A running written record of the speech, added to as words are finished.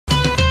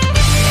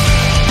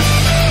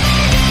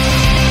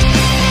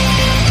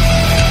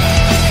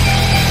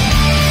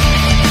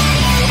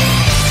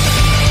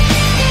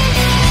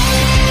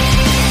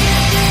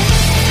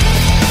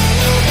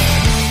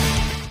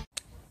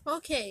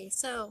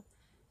So,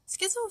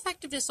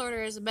 schizoaffective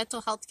disorder is a mental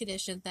health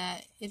condition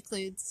that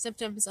includes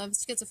symptoms of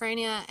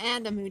schizophrenia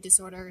and a mood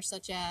disorder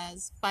such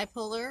as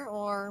bipolar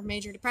or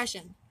major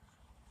depression.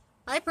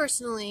 I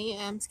personally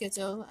am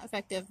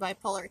schizoaffective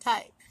bipolar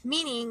type,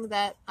 meaning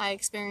that I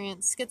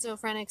experience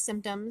schizophrenic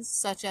symptoms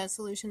such as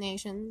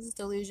hallucinations,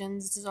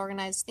 delusions,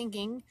 disorganized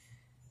thinking,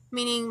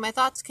 meaning my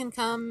thoughts can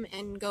come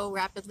and go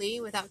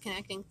rapidly without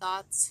connecting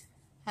thoughts,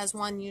 as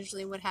one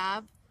usually would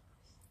have.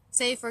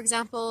 Say, for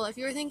example, if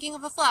you were thinking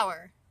of a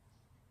flower,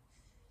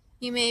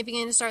 you may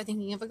begin to start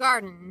thinking of a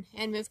garden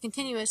and move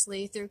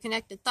continuously through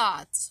connected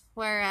thoughts,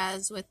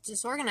 whereas with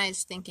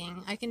disorganized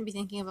thinking, I can be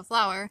thinking of a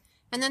flower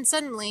and then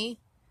suddenly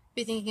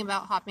be thinking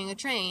about hopping a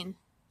train,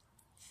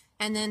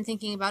 and then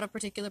thinking about a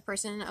particular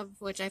person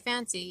of which I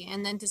fancy,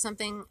 and then to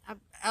something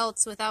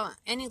else without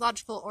any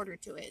logical order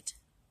to it.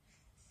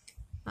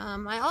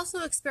 I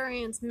also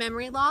experience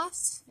memory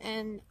loss,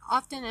 and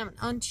often am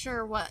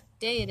unsure what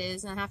day it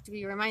is and have to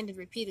be reminded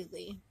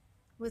repeatedly.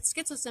 With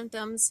schizo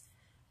symptoms,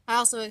 I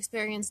also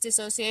experience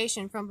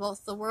dissociation from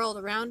both the world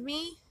around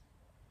me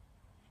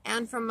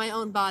and from my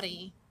own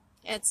body.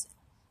 It's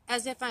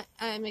as if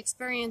I'm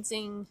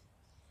experiencing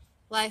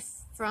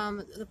life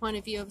from the point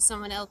of view of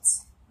someone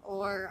else,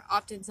 or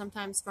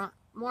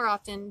more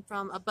often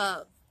from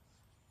above.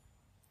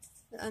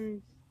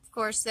 And of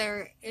course,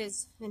 there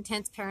is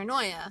intense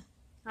paranoia.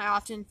 I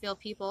often feel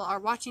people are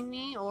watching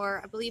me,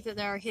 or I believe that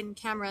there are hidden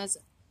cameras,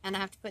 and I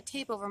have to put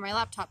tape over my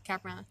laptop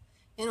camera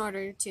in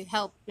order to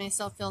help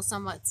myself feel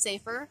somewhat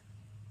safer.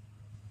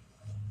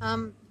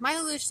 My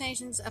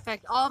hallucinations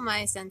affect all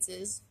my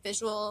senses: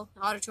 visual,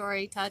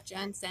 auditory, touch,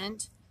 and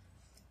scent.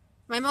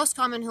 My most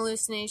common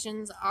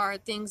hallucinations are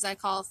things I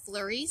call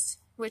flurries,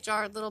 which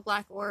are little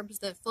black orbs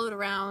that float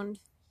around,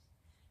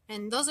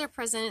 and those are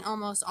present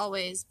almost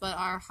always, but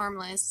are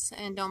harmless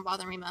and don't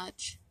bother me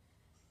much.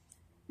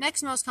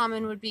 Next most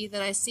common would be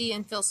that I see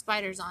and feel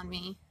spiders on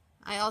me.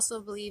 I also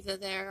believe that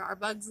there are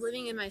bugs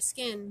living in my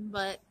skin,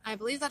 but I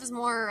believe that is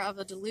more of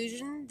a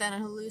delusion than a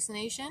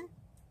hallucination.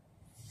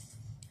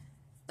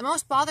 The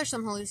most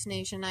bothersome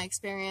hallucination I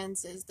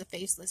experience is the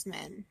faceless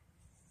men,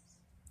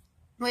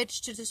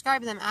 which, to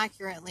describe them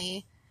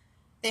accurately,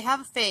 they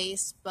have a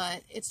face,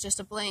 but it's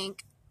just a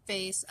blank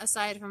face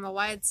aside from a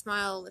wide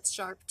smile with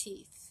sharp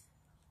teeth.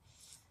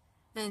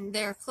 And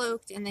they're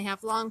cloaked and they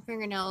have long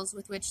fingernails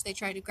with which they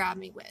try to grab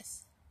me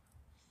with.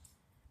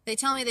 They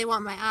tell me they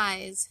want my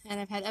eyes, and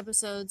I've had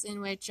episodes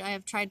in which I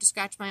have tried to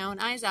scratch my own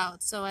eyes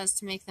out so as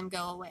to make them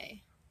go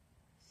away.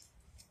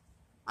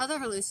 Other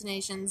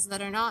hallucinations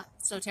that are not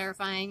so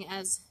terrifying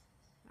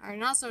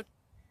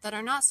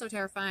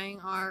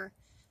are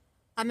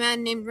a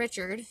man named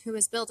Richard who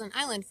has built an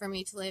island for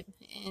me to live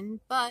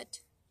in,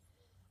 but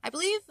I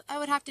believe I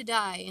would have to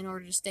die in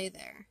order to stay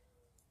there.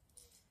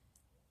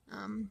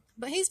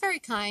 But he's very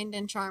kind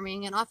and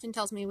charming and often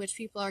tells me which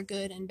people are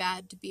good and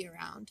bad to be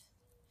around.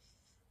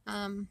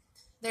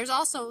 There's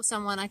also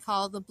someone I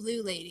call the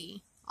Blue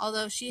Lady.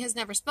 Although she has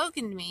never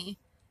spoken to me,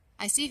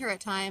 I see her at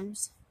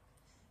times.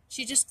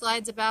 She just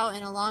glides about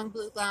in a long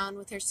blue gown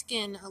with her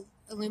skin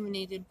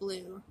illuminated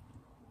blue.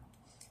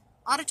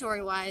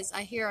 Auditory-wise,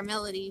 I hear a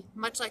melody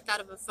much like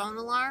that of a phone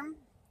alarm,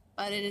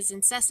 but it is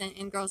incessant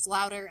and grows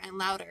louder and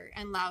louder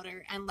and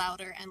louder and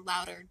louder and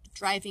louder,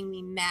 driving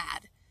me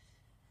mad.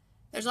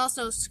 There's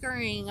also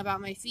scurrying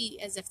about my feet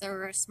as if there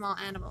were a small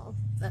animal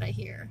that I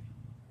hear.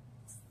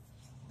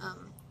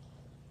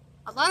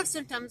 A lot of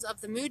symptoms of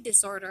the mood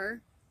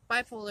disorder,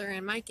 bipolar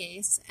in my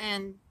case,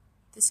 and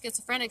the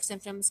schizophrenic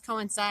symptoms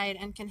coincide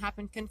and can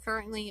happen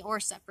concurrently or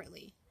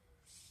separately.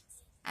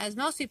 As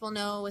most people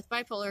know, with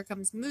bipolar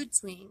comes mood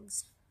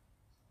swings,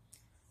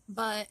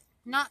 but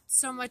not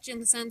so much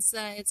in the sense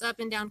that it's up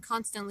and down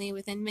constantly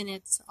within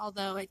minutes,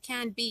 although it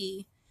can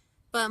be,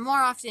 but more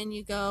often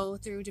you go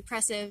through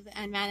depressive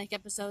and manic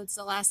episodes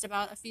that last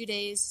about a few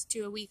days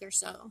to a week or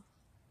so.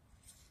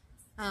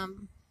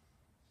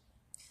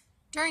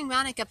 During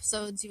manic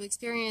episodes, you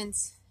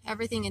experience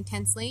everything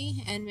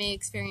intensely and may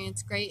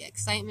experience great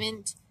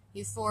excitement,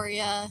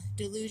 euphoria,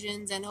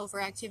 delusions, and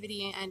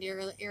overactivity and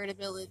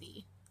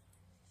irritability.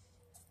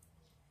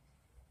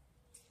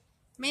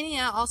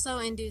 Mania also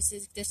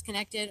induces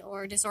disconnected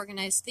or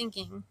disorganized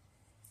thinking.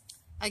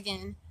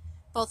 Again,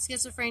 both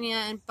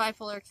schizophrenia and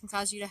bipolar can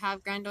cause you to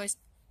have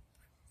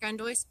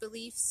grandiose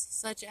beliefs,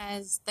 such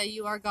as that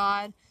you are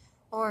God,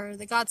 or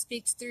that God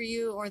speaks through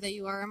you, or that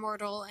you are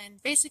immortal,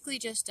 and basically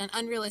just an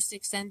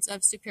unrealistic sense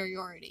of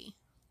superiority.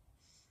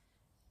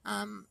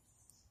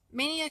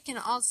 Mania can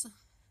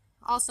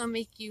also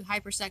make you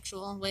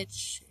hypersexual,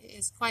 which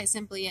is quite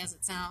simply as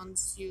it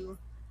sounds. You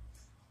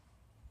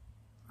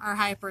are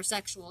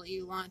hypersexual.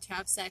 You want to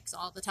have sex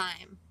all the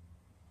time.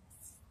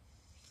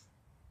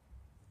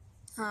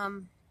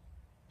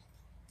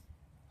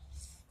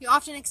 You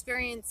often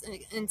experience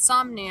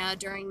insomnia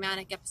during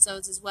manic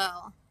episodes as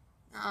well.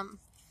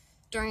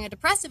 During a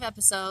depressive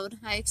episode,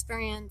 I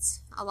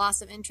experience a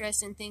loss of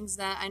interest in things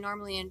that I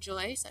normally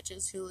enjoy, such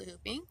as hula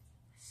hooping.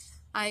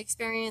 I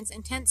experience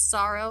intense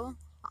sorrow,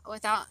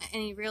 without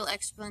any real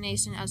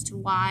explanation as to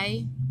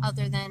why,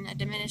 other than a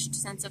diminished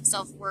sense of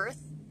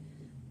self-worth.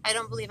 I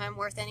don't believe I'm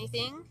worth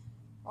anything,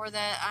 or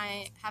that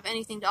I have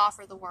anything to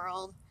offer the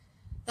world,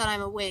 that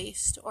I'm a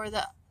waste, or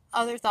the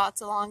other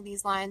thoughts along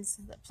these lines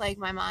that plague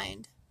my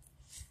mind.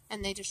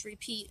 And they just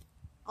repeat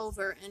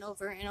over and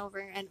over and over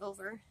and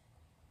over.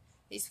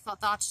 These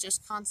thoughts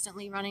just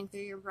constantly running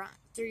through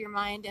your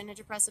mind in a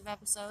depressive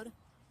episode.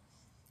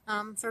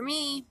 For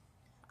me,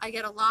 I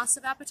get a loss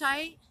of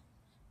appetite,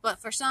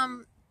 but for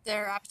some,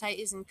 their appetite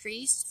is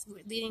increased,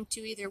 leading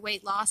to either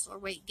weight loss or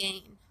weight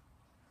gain.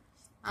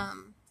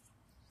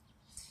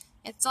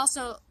 It's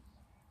also,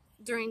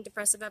 during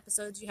depressive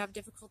episodes, you have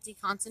difficulty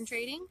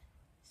concentrating.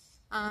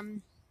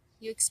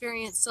 You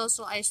experience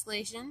social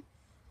isolation,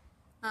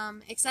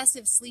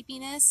 excessive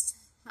sleepiness,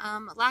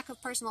 lack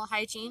of personal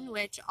hygiene,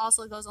 which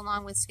also goes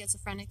along with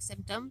schizophrenic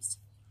symptoms.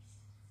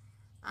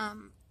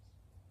 I'm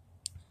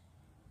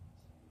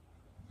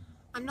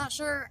not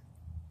sure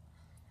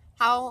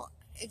how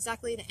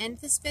exactly to end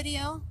this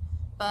video,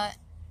 but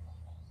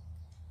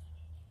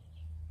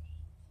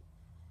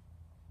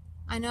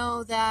I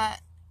know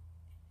that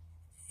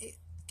it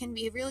can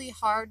be really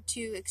hard to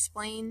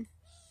explain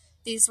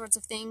these sorts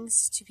of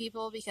things to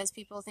people because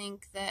people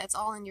think that it's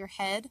all in your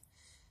head.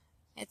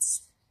 It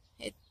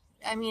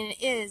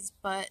is,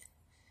 but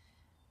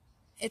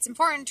it's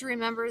important to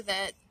remember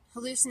that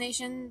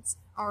hallucinations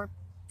or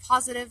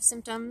positive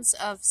symptoms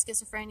of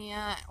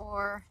schizophrenia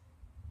or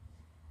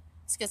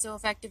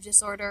schizoaffective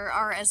disorder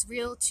are as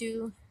real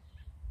to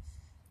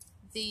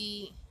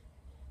the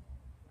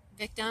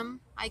victim,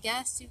 I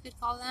guess you could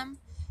call them,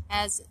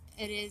 as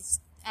it is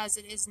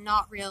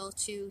not real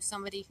to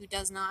somebody who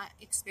does not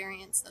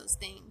experience those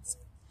things.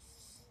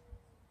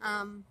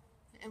 And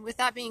with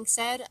that being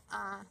said,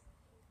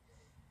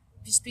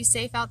 just be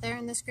safe out there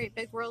in this great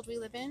big world we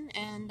life in,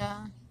 and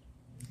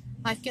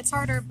life gets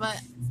harder,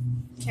 but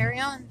carry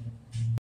on.